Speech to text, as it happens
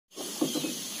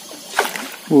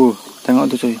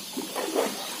Tengok tuh cuy.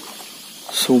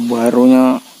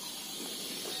 Subarunya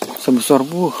sebesar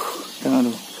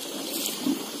tengok tuh.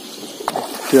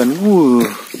 Dan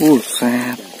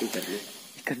set.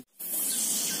 Ikan.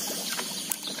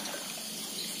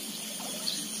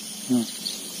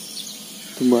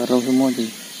 Subaru semua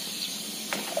cuy.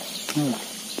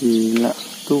 Gila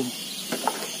tuh.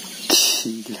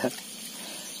 Gila.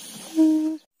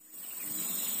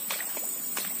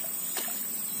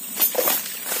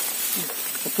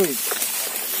 Cuy.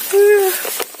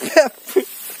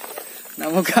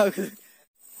 Nama kau.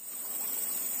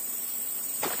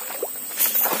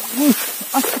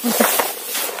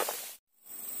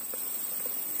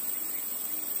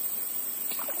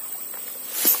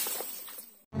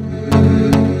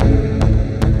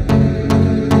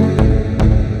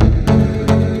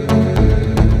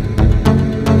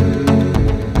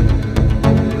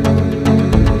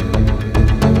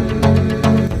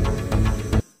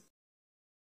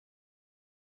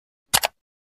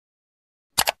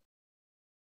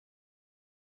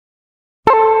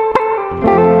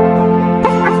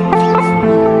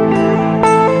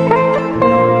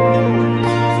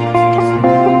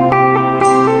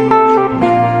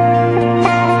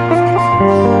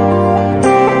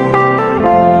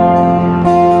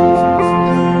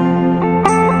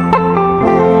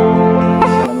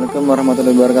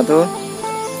 Warahmatullahi wabarakatuh.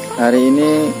 Hari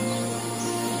ini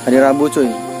hari Rabu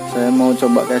cuy. Saya mau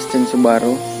coba casting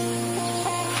sebaru.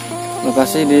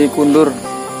 Lokasi di Kundur.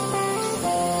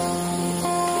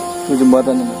 Itu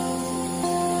jembatan ini.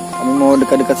 Kami mau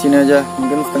dekat-dekat sini aja.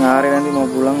 Mungkin setengah hari nanti mau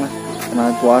pulang lah.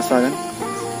 Karena puasa kan.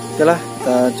 Oke lah,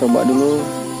 kita coba dulu.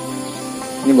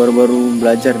 Ini baru-baru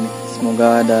belajar nih.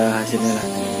 Semoga ada hasilnya lah.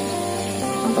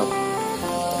 Mantap.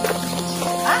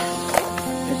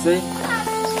 Cuy.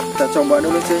 Kita coba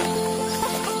dulu sih.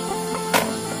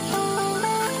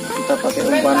 Kita pakai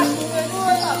umpan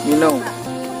minum.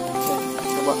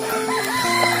 Coba.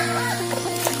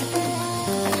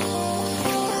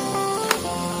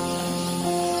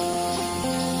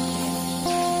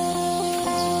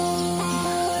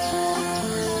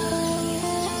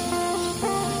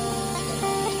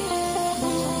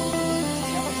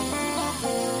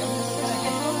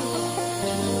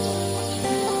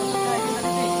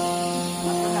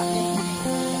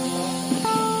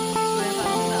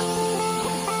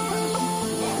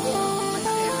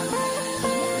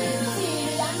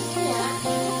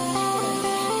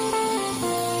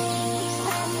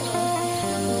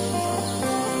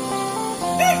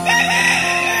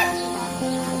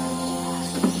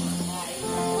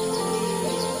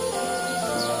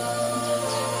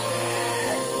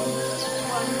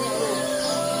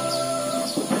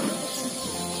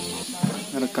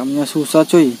 Rekamnya susah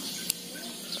cuy.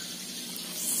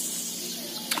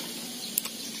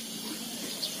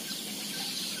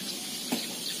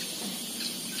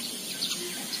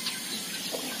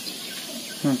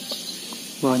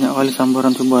 Banyak kali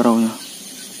sambaran sebaraunya.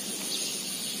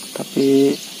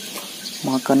 Tapi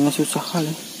makannya susah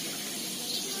kali.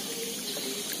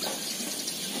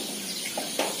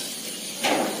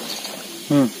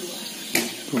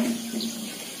 Tuh.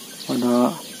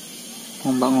 Ada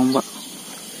ngombak-ngombak.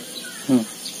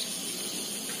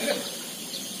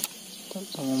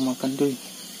 Tak mau makan cuy.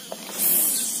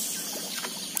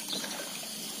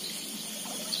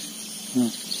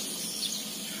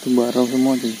 Itu barau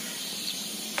semua cuy.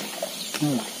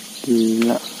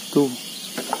 Gila tuh.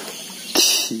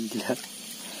 Gila.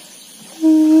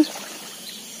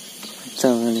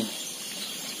 Kacau kali.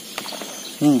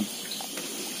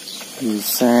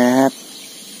 Buset.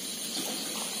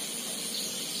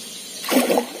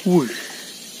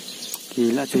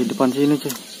 Gila cuy, depan sini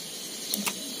cuy.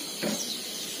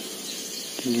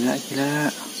 Gila.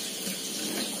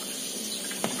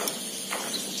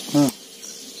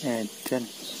 Edan.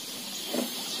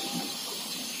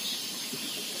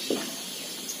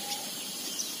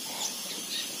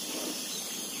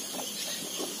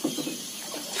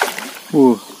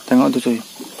 Tengok tuh cuy.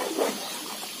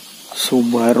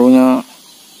 Subarunya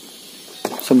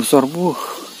sebesar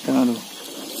tengok tuh.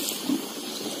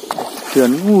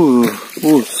 Dan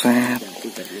set.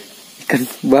 Ikan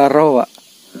barau, Pak.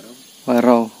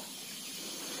 Barau.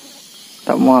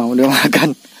 Tak mau dia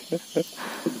makan.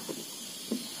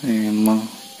 Emang.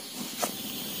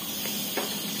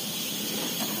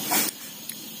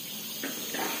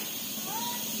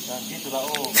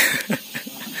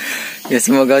 Ya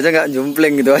semoga aja nggak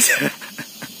jumpling gitu aja.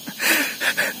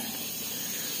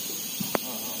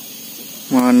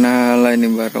 Mana lah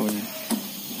ini baraunya.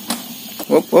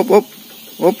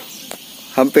 Up.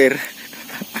 Hampir.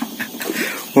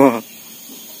 Wah.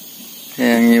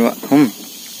 Yang ini, Pak.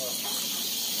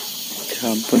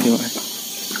 Dapat ya Pak.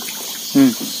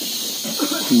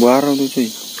 Baru tuh cuy.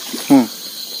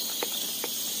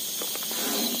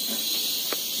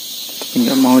 Tapi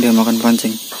nggak mau dia makan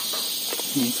pancing.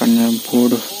 Ikannya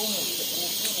bodoh.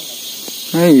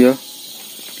 Nah iya.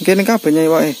 Ini kabelnya ya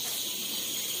Pak.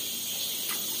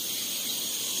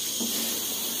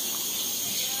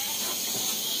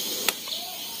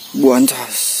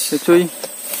 Buancas cuy.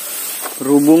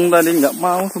 Berhubung tadi nggak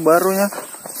mau sebarunya,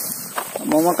 nggak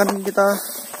mau makan, kita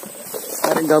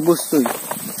cari gabus cuy.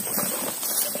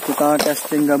 Kita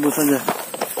casting gabus aja,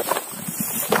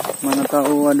 mana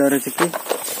tahu ada rezeki.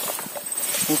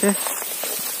 Oke.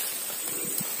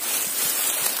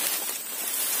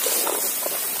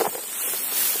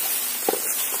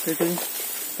 Oke cuy,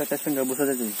 kita casting gabus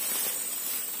aja cuy.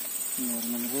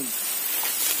 Bismillahirrahmanirrahim.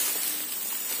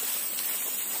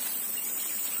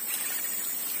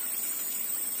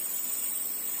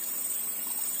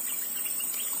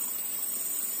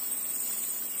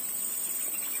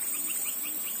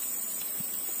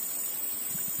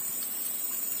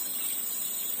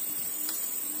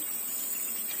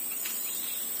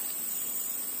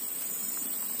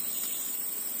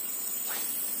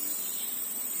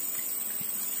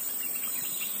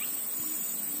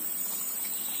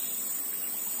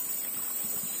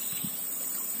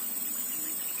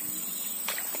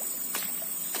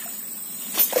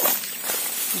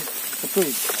 Cuy,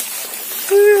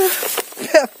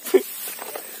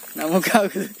 namun kau,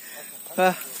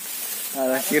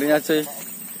 akhirnya cuy,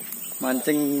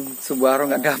 mancing sebuah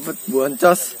nggak dapet,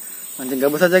 boncos, mancing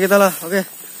gabus aja kita lah. Oke,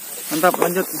 mantap,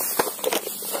 lanjut.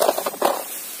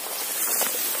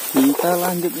 Kita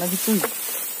lanjut lagi cuy,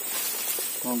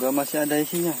 semoga masih ada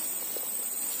isinya.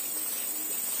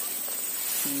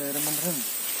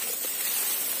 Bismillahirrahmanirrahim.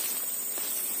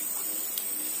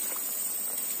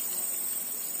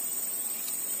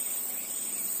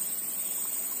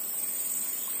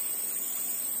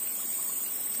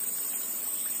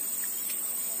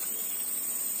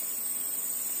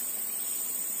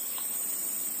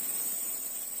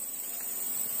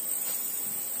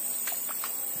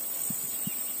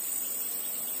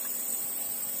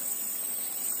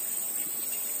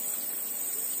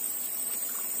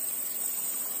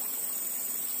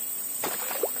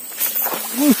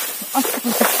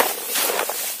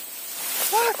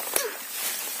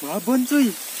 Babon cuy,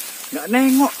 nggak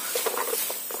nengok.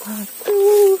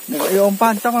 Aduh, nengok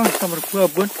umpan sama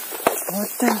babon.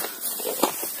 Bocah,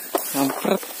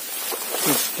 kampret.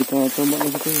 Kita coba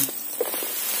lagi cuy.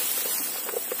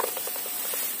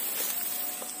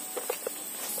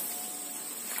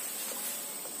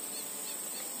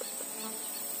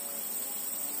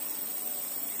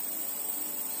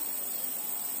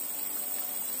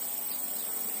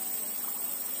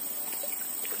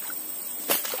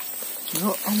 Ya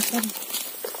ampun,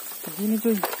 begini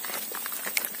cuy.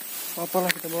 Apalah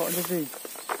kita bawa aja cuy.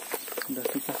 Udah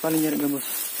susah kali nyari gabus.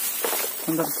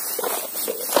 Bentar.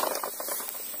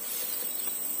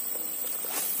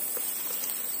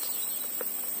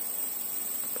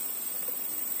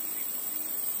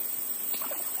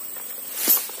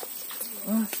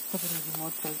 Tapi lagi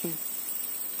motor cuy.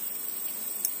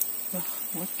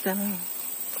 Motor.